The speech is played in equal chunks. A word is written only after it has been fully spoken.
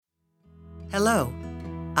Hello,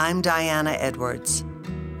 I'm Diana Edwards.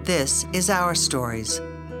 This is Our Stories,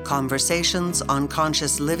 conversations on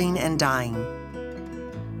conscious living and dying.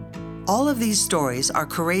 All of these stories are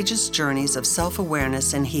courageous journeys of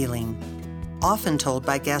self-awareness and healing, often told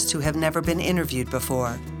by guests who have never been interviewed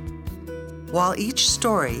before. While each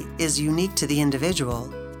story is unique to the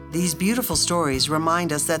individual, these beautiful stories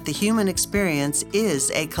remind us that the human experience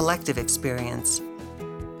is a collective experience.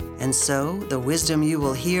 And so, the wisdom you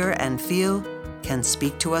will hear and feel can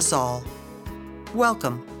speak to us all.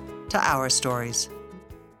 Welcome to Our Stories.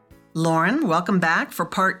 Lauren, welcome back for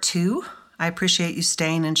part 2. I appreciate you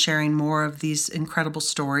staying and sharing more of these incredible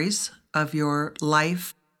stories of your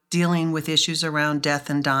life dealing with issues around death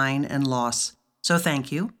and dying and loss. So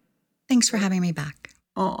thank you. Thanks for having me back.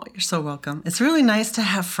 Oh, you're so welcome. It's really nice to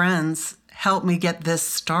have friends help me get this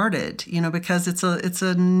started, because it's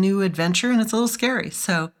a new adventure and it's a little scary.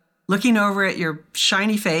 So looking over at your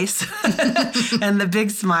shiny face and the big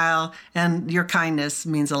smile and your kindness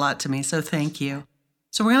means a lot to me. So thank you.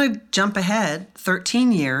 So we're going to jump ahead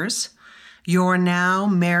 13 years. You're now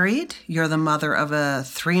married. You're the mother of a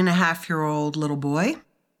 3.5-year-old little boy.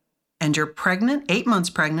 And you're pregnant, 8 months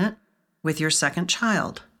pregnant, with your second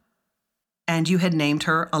child. And you had named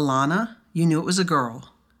her Alanna. You knew it was a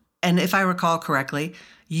girl. And if I recall correctly,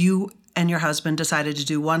 you and your husband decided to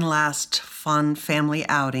do one last fun family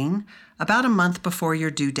outing about a month before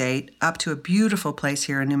your due date up to a beautiful place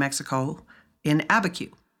here in New Mexico in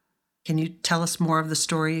Abiquiu. Can you tell us more of the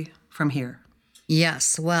story from here?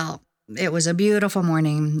 Yes, well, it was a beautiful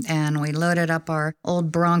morning, and we loaded up our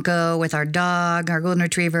old Bronco with our dog, our golden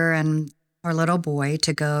retriever, and our little boy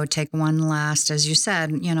to go take one last, as you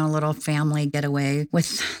said, little family getaway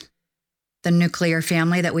with the nuclear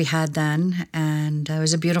family that we had then, and it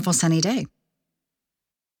was a beautiful sunny day.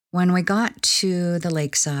 When we got to the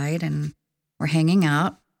lakeside and were hanging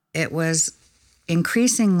out, it was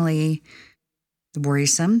increasingly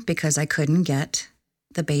worrisome because I couldn't get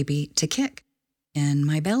the baby to kick in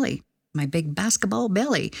my belly, my big basketball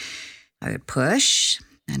belly. I would push,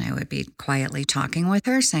 and I would be quietly talking with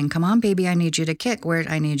her, saying, "Come on, baby, I need you to kick.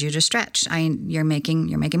 I need you to stretch. You're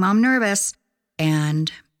making mom nervous."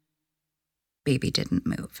 And baby didn't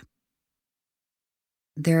move.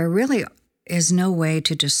 There really is no way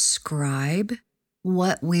to describe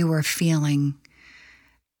what we were feeling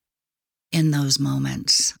in those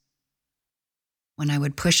moments. When I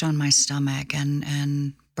would push on my stomach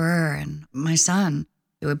and Burr and my son,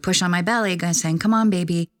 it would push on my belly, saying, "Come on,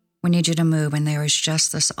 baby, we need you to move." And there was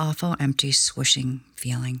just this awful, empty, swooshing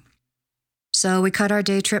feeling. So we cut our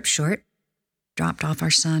day trip short, dropped off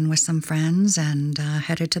our son with some friends, and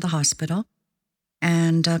headed to the hospital.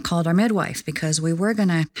 And called our midwife because we were going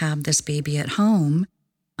to have this baby at home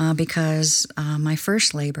because my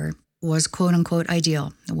first labor was quote unquote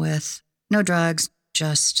ideal with no drugs,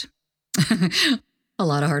 just a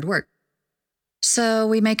lot of hard work. So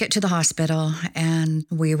we make it to the hospital and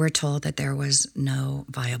we were told that there was no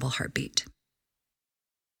viable heartbeat.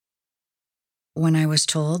 When I was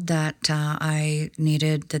told that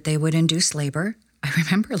that they would induce labor, I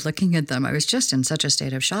remember looking at them. I was just in such a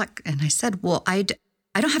state of shock. And I said, "Well, I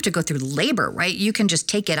don't have to go through labor, right? You can just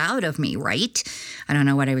take it out of me, right?" I don't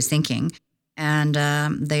know what I was thinking. And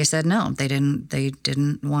they said no, they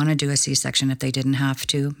didn't want to do a C-section if they didn't have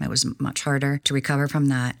to. It was much harder to recover from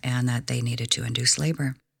that, and that they needed to induce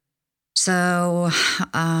labor. So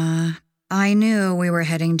I knew we were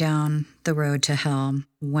heading down the road to hell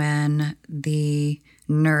when the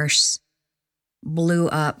nurse blew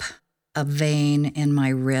up a vein in my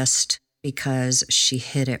wrist because she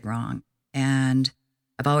hit it wrong. And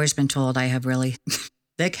I've always been told I have really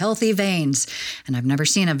thick, healthy veins, and I've never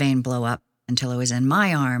seen a vein blow up until it was in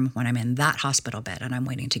my arm when I'm in that hospital bed and I'm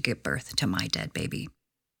waiting to give birth to my dead baby.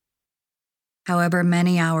 However,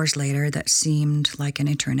 many hours later, that seemed like an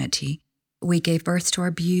eternity, we gave birth to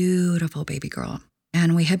our beautiful baby girl.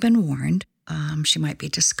 And we had been warned she might be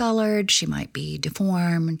discolored, she might be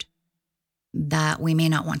deformed, that we may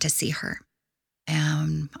not want to see her.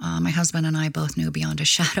 And my husband and I both knew beyond a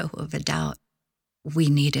shadow of a doubt we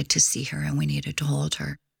needed to see her and we needed to hold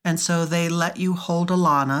her. And so they let you hold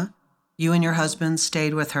Alanna. You and your husband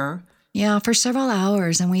stayed with her. Yeah, for several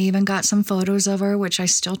hours. And we even got some photos of her, which I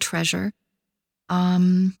still treasure.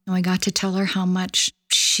 And we got to tell her how much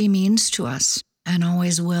she means to us and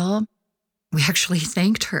always will. We actually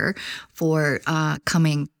thanked her for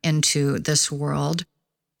coming into this world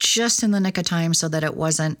just in the nick of time so that it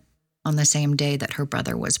wasn't on the same day that her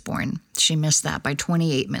brother was born. She missed that by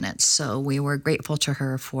 28 minutes. So we were grateful to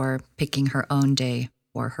her for picking her own day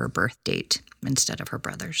for her birth date instead of her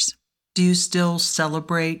brother's. Do you still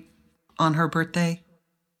celebrate on her birthday?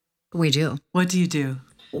 We do. What do you do?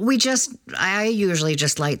 I usually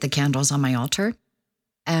just light the candles on my altar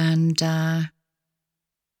and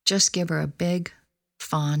just give her a big,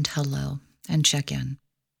 fond hello and check in.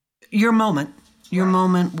 Your moment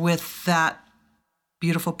with that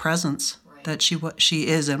beautiful presence that she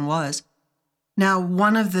is and was. Now,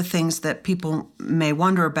 one of the things that people may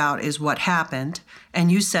wonder about is what happened. And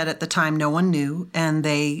you said at the time no one knew, and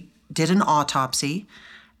they did an autopsy.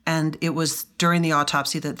 And it was during the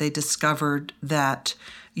autopsy that they discovered that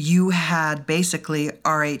you had basically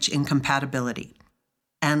Rh incompatibility.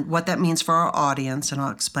 And what that means for our audience, and I'll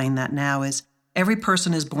explain that now, is every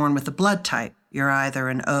person is born with a blood type. You're either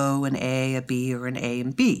an O, an A, a B, or an A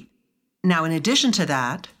and B. Now, in addition to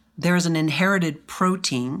that, there's an inherited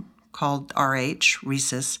protein called Rh,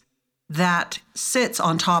 rhesus, that sits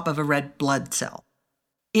on top of a red blood cell.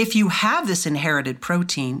 If you have this inherited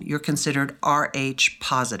protein, you're considered Rh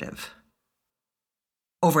positive.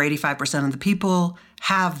 Over 85% of the people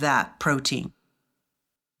have that protein.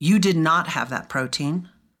 You did not have that protein,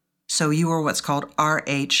 so you were what's called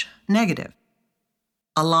Rh negative.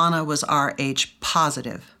 Alanna was Rh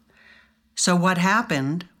positive. So what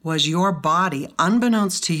happened was your body,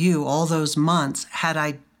 unbeknownst to you all those months, had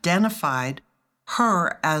identified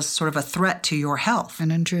her as sort of a threat to your health. An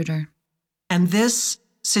intruder. And this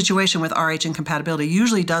situation with Rh incompatibility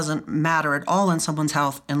usually doesn't matter at all in someone's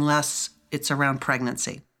health unless it's around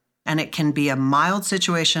pregnancy. And it can be a mild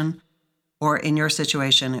situation, or in your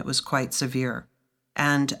situation, it was quite severe.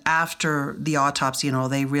 And after the autopsy and all,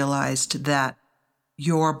 they realized that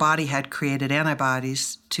your body had created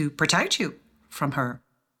antibodies to protect you from her.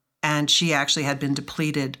 And she actually had been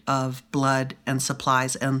depleted of blood and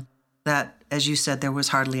supplies, and that, as you said, there was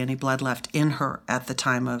hardly any blood left in her at the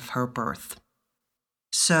time of her birth.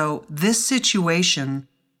 So this situation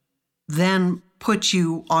then put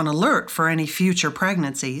you on alert for any future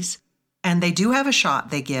pregnancies. And they do have a shot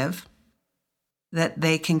they give that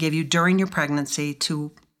they can give you during your pregnancy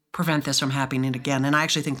to prevent this from happening again. And I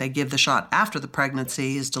actually think they give the shot after the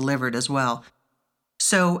pregnancy is delivered as well.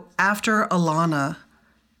 So after Alanna,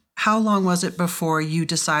 how long was it before you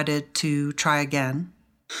decided to try again?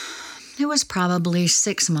 It was probably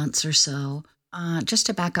 6 months or so. Just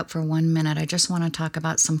to back up for 1 minute, I just want to talk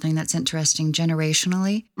about something that's interesting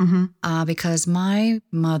generationally. Because my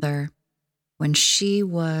mother, when she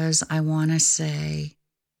was, I want to say,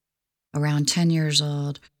 around 10 years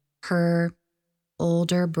old, her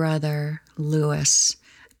older brother, Louis,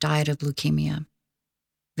 died of leukemia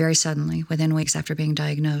very suddenly, within weeks after being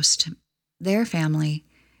diagnosed. Their family,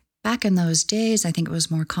 back in those days, I think it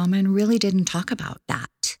was more common, really didn't talk about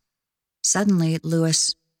that. Suddenly,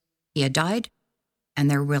 Louis, he had died, and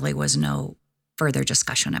there really was no further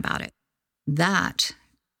discussion about it. That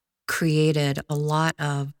created a lot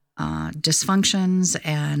of dysfunctions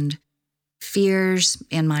and fears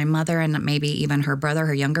in my mother and maybe even her brother,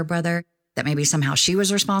 her younger brother, that maybe somehow she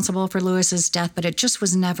was responsible for Louis's death, but it just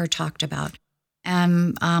was never talked about.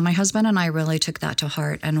 And my husband and I really took that to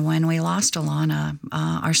heart. And when we lost Alanna,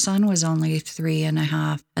 our son was only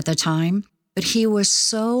 3.5 at the time, but he was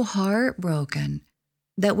so heartbroken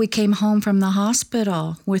that we came home from the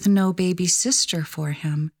hospital with no baby sister for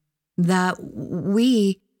him, that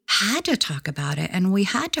we had to talk about it and we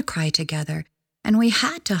had to cry together and we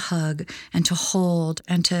had to hug and to hold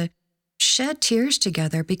and to shed tears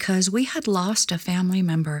together because we had lost a family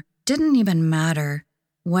member. Didn't even matter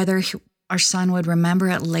whether our son would remember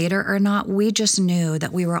it later or not. We just knew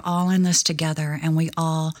that we were all in this together and we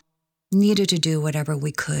all needed to do whatever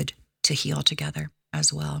we could to heal together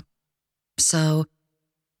as well. So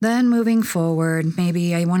then moving forward,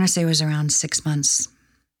 maybe I want to say it was around 6 months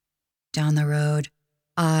down the road,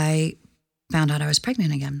 I found out I was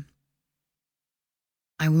pregnant again.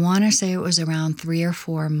 I want to say it was around 3 or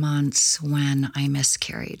 4 months when I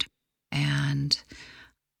miscarried. And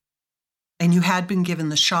you had been given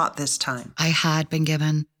the shot this time. I had been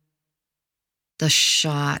given the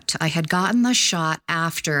shot. I had gotten the shot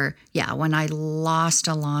after, when I lost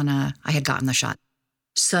Alanna, I had gotten the shot.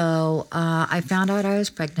 So I found out I was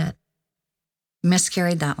pregnant,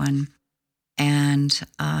 miscarried that one. And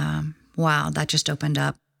wow, that just opened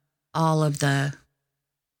up all of the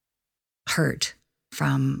hurt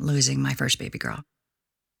from losing my first baby girl.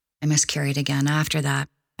 I miscarried again after that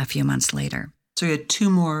a few months later. So you had 2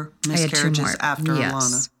 more miscarriages after yes.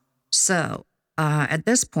 Alanna. So at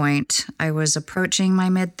this point, I was approaching my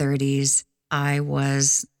mid-30s. I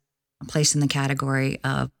was placed in the category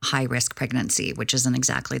of high-risk pregnancy, which isn't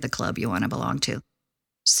exactly the club you want to belong to.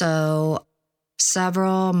 So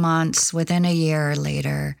several months, within a year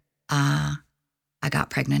later, I got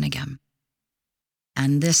pregnant again.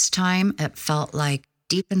 And this time it felt like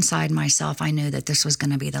deep inside myself, I knew that this was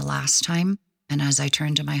going to be the last time. And as I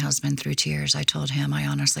turned to my husband through tears, I told him I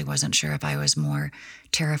honestly wasn't sure if I was more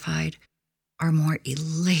terrified or more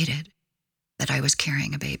elated that I was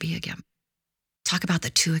carrying a baby again. Talk about the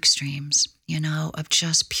two extremes, of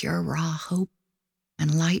just pure raw hope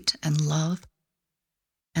and light and love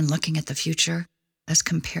and looking at the future as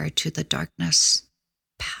compared to the darkness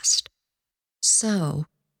past. So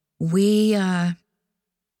we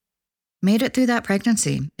made it through that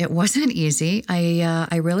pregnancy. It wasn't easy.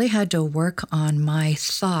 I really had to work on my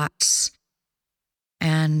thoughts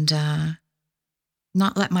and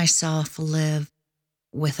not let myself live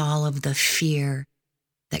with all of the fear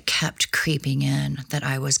that kept creeping in that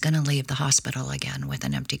I was going to leave the hospital again with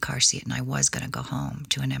an empty car seat and I was going to go home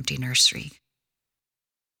to an empty nursery.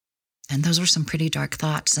 And those were some pretty dark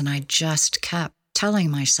thoughts. And I just kept telling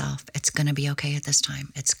myself, it's going to be okay at this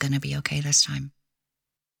time. It's going to be okay this time.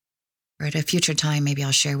 Or at a future time, maybe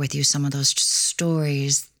I'll share with you some of those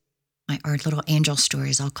stories, or little angel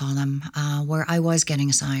stories, I'll call them, where I was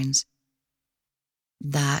getting signs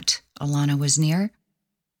that Alanna was near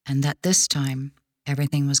and that this time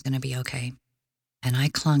everything was going to be okay. And I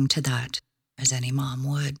clung to that as any mom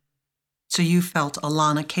would. So you felt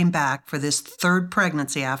Alanna came back for this third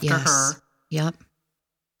pregnancy after her. Yep.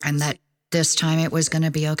 And that this time it was going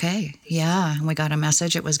to be okay. Yeah. And we got a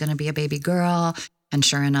message it was going to be a baby girl. And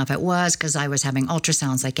sure enough, it was, because I was having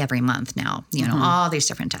ultrasounds like every month now, all these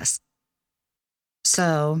different tests.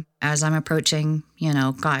 So as I'm approaching,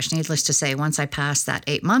 needless to say, once I passed that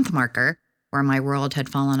 8-month marker where my world had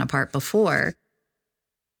fallen apart before,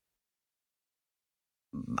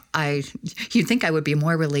 you'd think I would be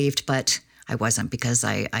more relieved, but I wasn't, because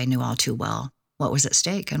I knew all too well what was at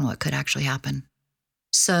stake and what could actually happen.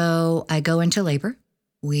 So I go into labor.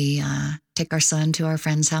 We take our son to our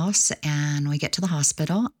friend's house and we get to the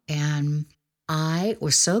hospital, and I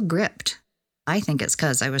was so gripped. I think it's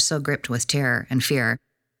because I was so gripped with terror and fear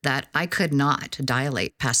that I could not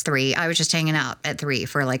dilate past 3. I was just hanging out at 3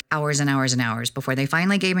 for like hours and hours and hours before they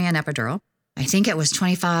finally gave me an epidural. I think it was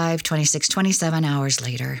 25, 26, 27 hours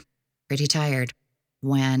later, pretty tired,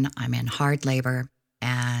 when I'm in hard labor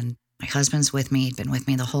and my husband's with me. He'd been with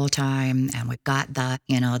me the whole time. And we've got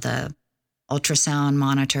the ultrasound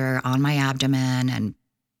monitor on my abdomen. And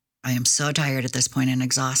I am so tired at this point and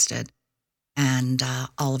exhausted. And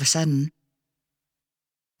all of a sudden,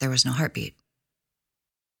 there was no heartbeat.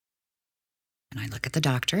 And I look at the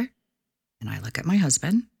doctor and I look at my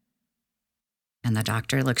husband. And the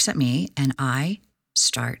doctor looks at me and I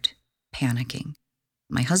start panicking.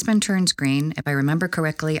 My husband turns green. If I remember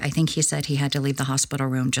correctly, I think he said he had to leave the hospital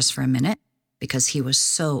room just for a minute because he was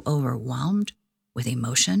so overwhelmed with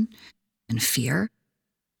emotion and fear.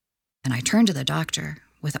 And I turned to the doctor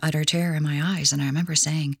with utter terror in my eyes. And I remember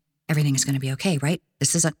saying, everything is going to be okay, right?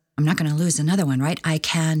 I'm not going to lose another one, right? I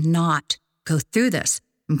cannot go through this.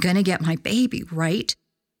 I'm going to get my baby, right?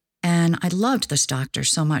 And I loved this doctor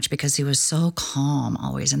so much because he was so calm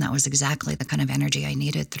always. And that was exactly the kind of energy I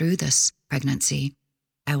needed through this pregnancy.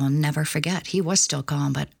 I will never forget. He was still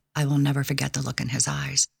calm, but I will never forget the look in his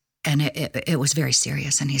eyes. And it was very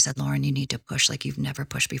serious. And he said, Lauren, you need to push like you've never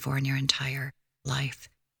pushed before in your entire life.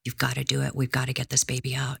 You've got to do it. We've got to get this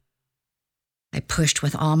baby out. I pushed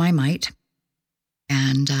with all my might.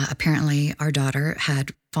 And apparently our daughter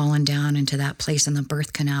had fallen down into that place in the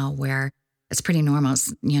birth canal where it's pretty normal,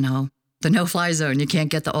 the no-fly zone. You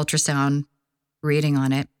can't get the ultrasound reading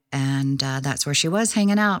on it. And that's where she was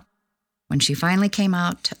hanging out. When she finally came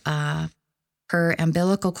out, her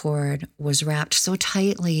umbilical cord was wrapped so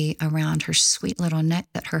tightly around her sweet little neck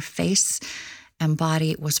that her face and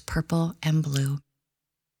body was purple and blue,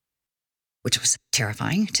 which was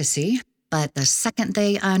terrifying to see. But the second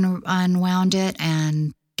they unwound it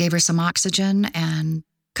and gave her some oxygen and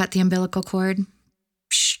cut the umbilical cord,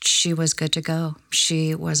 she was good to go.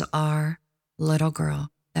 She was our little girl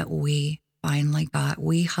that we finally got.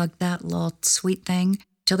 We hugged that little sweet thing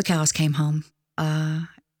till the cows came home.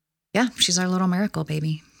 She's our little miracle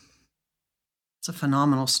baby. It's a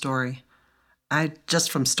phenomenal story.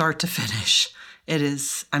 Just from start to finish,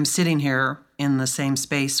 I'm sitting here in the same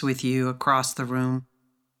space with you across the room,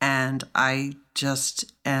 and I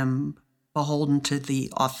just am beholden to the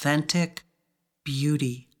authentic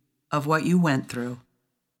beauty of what you went through.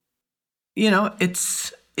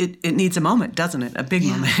 It needs a moment, doesn't it? A big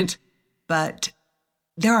moment. But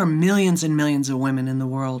there are millions and millions of women in the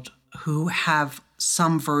world who have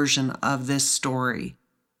some version of this story.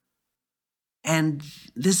 And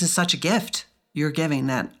this is such a gift you're giving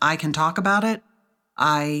that I can talk about it.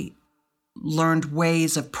 I learned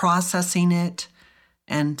ways of processing it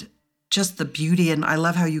and just the beauty. And I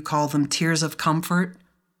love how you call them tears of comfort.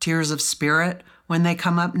 tears of spirit when they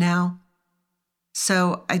come up now.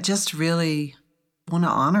 So I just really want to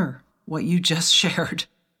honor what you just shared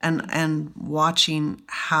and watching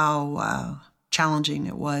how challenging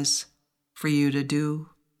it was for you to do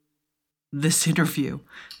this interview.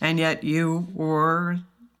 And yet you were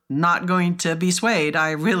not going to be swayed.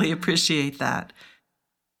 I really appreciate that.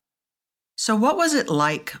 So what was it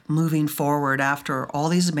like moving forward after all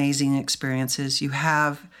these amazing experiences? You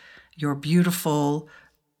have your beautiful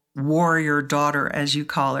warrior daughter, as you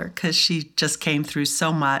call her, because she just came through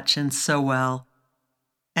so much and so well.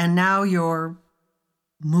 And now you're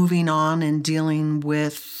moving on and dealing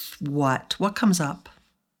with what? What comes up?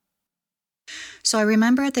 So I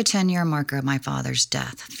remember at the 10-year marker of my father's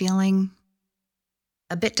death, feeling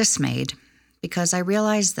a bit dismayed because I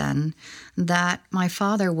realized then that my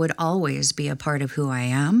father would always be a part of who I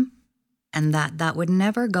am and that would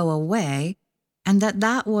never go away and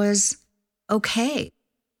that was okay.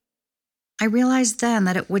 I realized then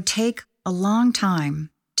that it would take a long time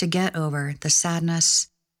to get over the sadness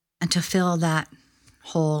and to fill that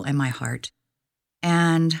hole in my heart.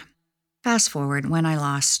 And fast forward when I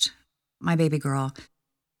lost my baby girl,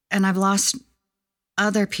 and I've lost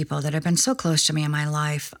other people that have been so close to me in my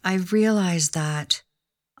life, I've realized that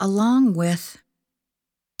along with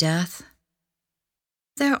death,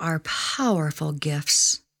 there are powerful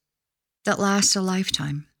gifts that last a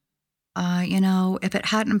lifetime. If it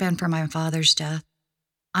hadn't been for my father's death,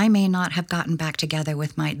 I may not have gotten back together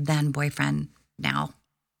with my then boyfriend, now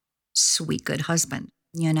sweet, good husband.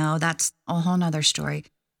 That's a whole nother story.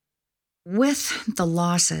 With the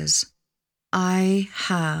losses, I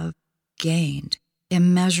have gained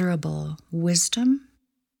immeasurable wisdom,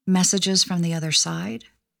 messages from the other side,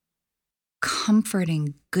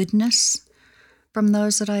 comforting goodness from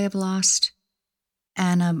those that I have lost,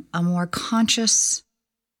 and a more conscious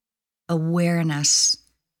awareness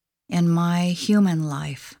in my human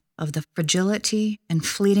life of the fragility and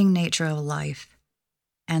fleeting nature of life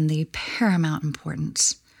and the paramount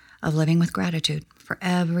importance of living with gratitude for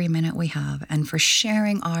every minute we have and for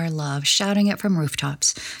sharing our love, shouting it from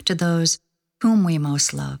rooftops to those whom we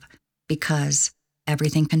most love, because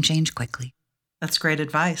everything can change quickly. That's great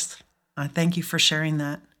advice. Thank you for sharing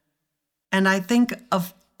that. And I think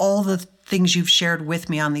of all the things you've shared with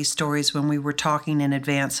me on these stories when we were talking in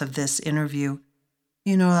advance of this interview.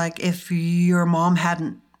 Like if your mom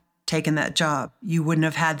hadn't taken that job, you wouldn't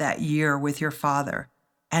have had that year with your father.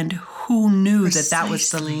 And who knew that was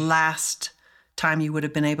the last time you would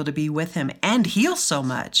have been able to be with him and heal so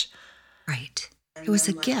much? Right. It was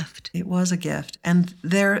a gift. It was a gift. And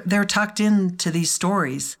they're tucked into these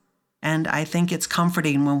stories. And I think it's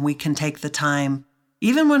comforting when we can take the time,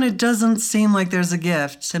 even when it doesn't seem like there's a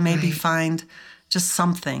gift, to maybe find just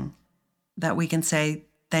something that we can say,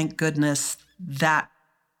 thank goodness that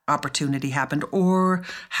opportunity happened, or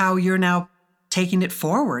how you're now taking it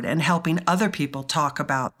forward and helping other people talk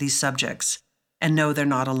about these subjects and know they're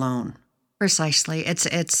not alone. Precisely.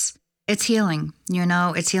 It's healing,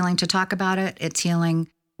 it's healing to talk about it. It's healing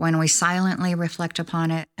when we silently reflect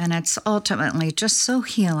upon it. And it's ultimately just so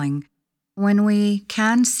healing when we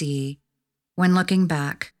can see, when looking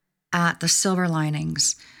back at the silver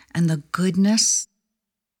linings and the goodness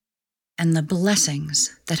and the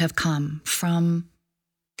blessings that have come from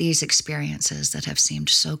these experiences that have seemed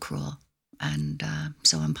so cruel and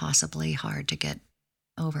so impossibly hard to get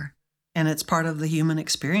over. And it's part of the human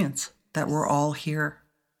experience that we're all here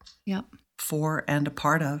for and a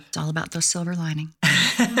part of. It's all about those silver linings.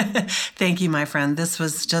 Thank you, my friend. This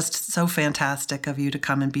was just so fantastic of you to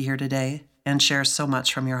come and be here today and share so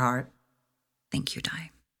much from your heart. Thank you,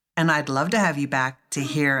 Di. And I'd love to have you back to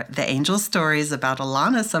hear the angel stories about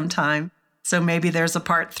Alanna sometime. So maybe there's a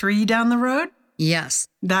part 3 down the road? Yes.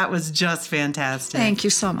 That was just fantastic. Thank you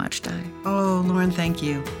so much, Di. Oh, Lauren, thank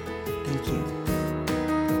you. Thank you.